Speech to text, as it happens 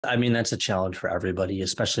I mean, that's a challenge for everybody,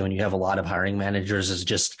 especially when you have a lot of hiring managers, is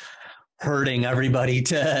just hurting everybody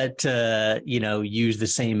to use the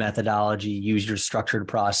same methodology, use your structured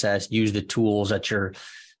process, use the tools that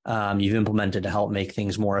you've implemented to help make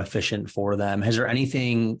things more efficient for them. Has there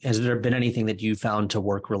been anything that you found to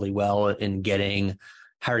work really well in getting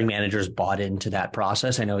hiring managers bought into that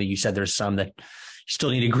process? I know you said there's some that you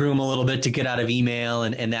still need to groom a little bit to get out of email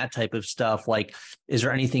and that type of stuff. Like, is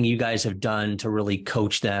there anything you guys have done to really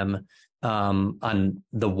coach them on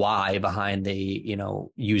the why behind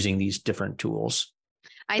using these different tools?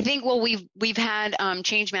 I think, well, we've had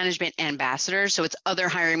change management ambassadors, so it's other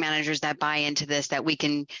hiring managers that buy into this, that we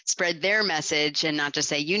can spread their message and not just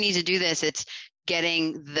say you need to do this. It's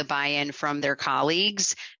getting the buy-in from their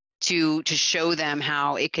colleagues to show them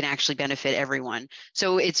how it can actually benefit everyone.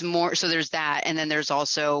 So it's more, so there's that, and then there's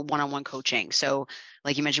also one-on-one coaching. So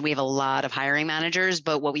like you mentioned, we have a lot of hiring managers,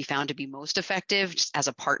 but what we found to be most effective just as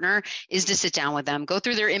a partner is to sit down with them, go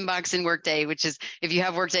through their inbox in Workday, which is, if you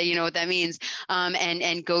have Workday, you know what that means,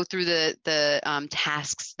 and go through the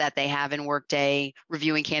tasks that they have in Workday,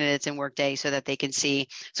 reviewing candidates in Workday so that they can see.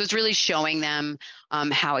 So it's really showing them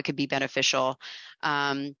how it could be beneficial.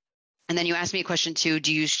 And then you asked me a question too.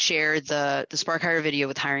 Do you share the Spark Hire video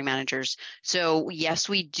with hiring managers? So yes,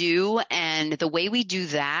 we do. And the way we do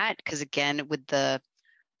that, because again, with and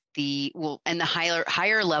the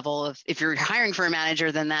higher level of, if you're hiring for a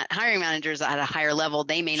manager, then that hiring manager is at a higher level.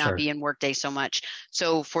 They may not Sure. be in Workday so much.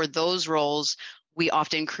 So for those roles, we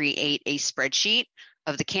often create a spreadsheet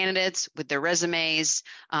of the candidates with their resumes,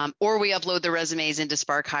 or we upload the resumes into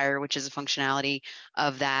Spark Hire, which is a functionality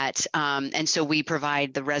of that. And so we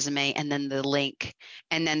provide the resume and then the link,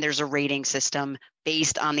 and then there's a rating system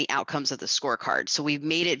based on the outcomes of the scorecard. So we've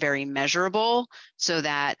made it very measurable so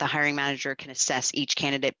that the hiring manager can assess each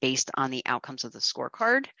candidate based on the outcomes of the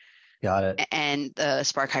scorecard. Got it. And the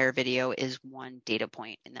Spark Hire video is one data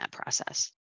point in that process.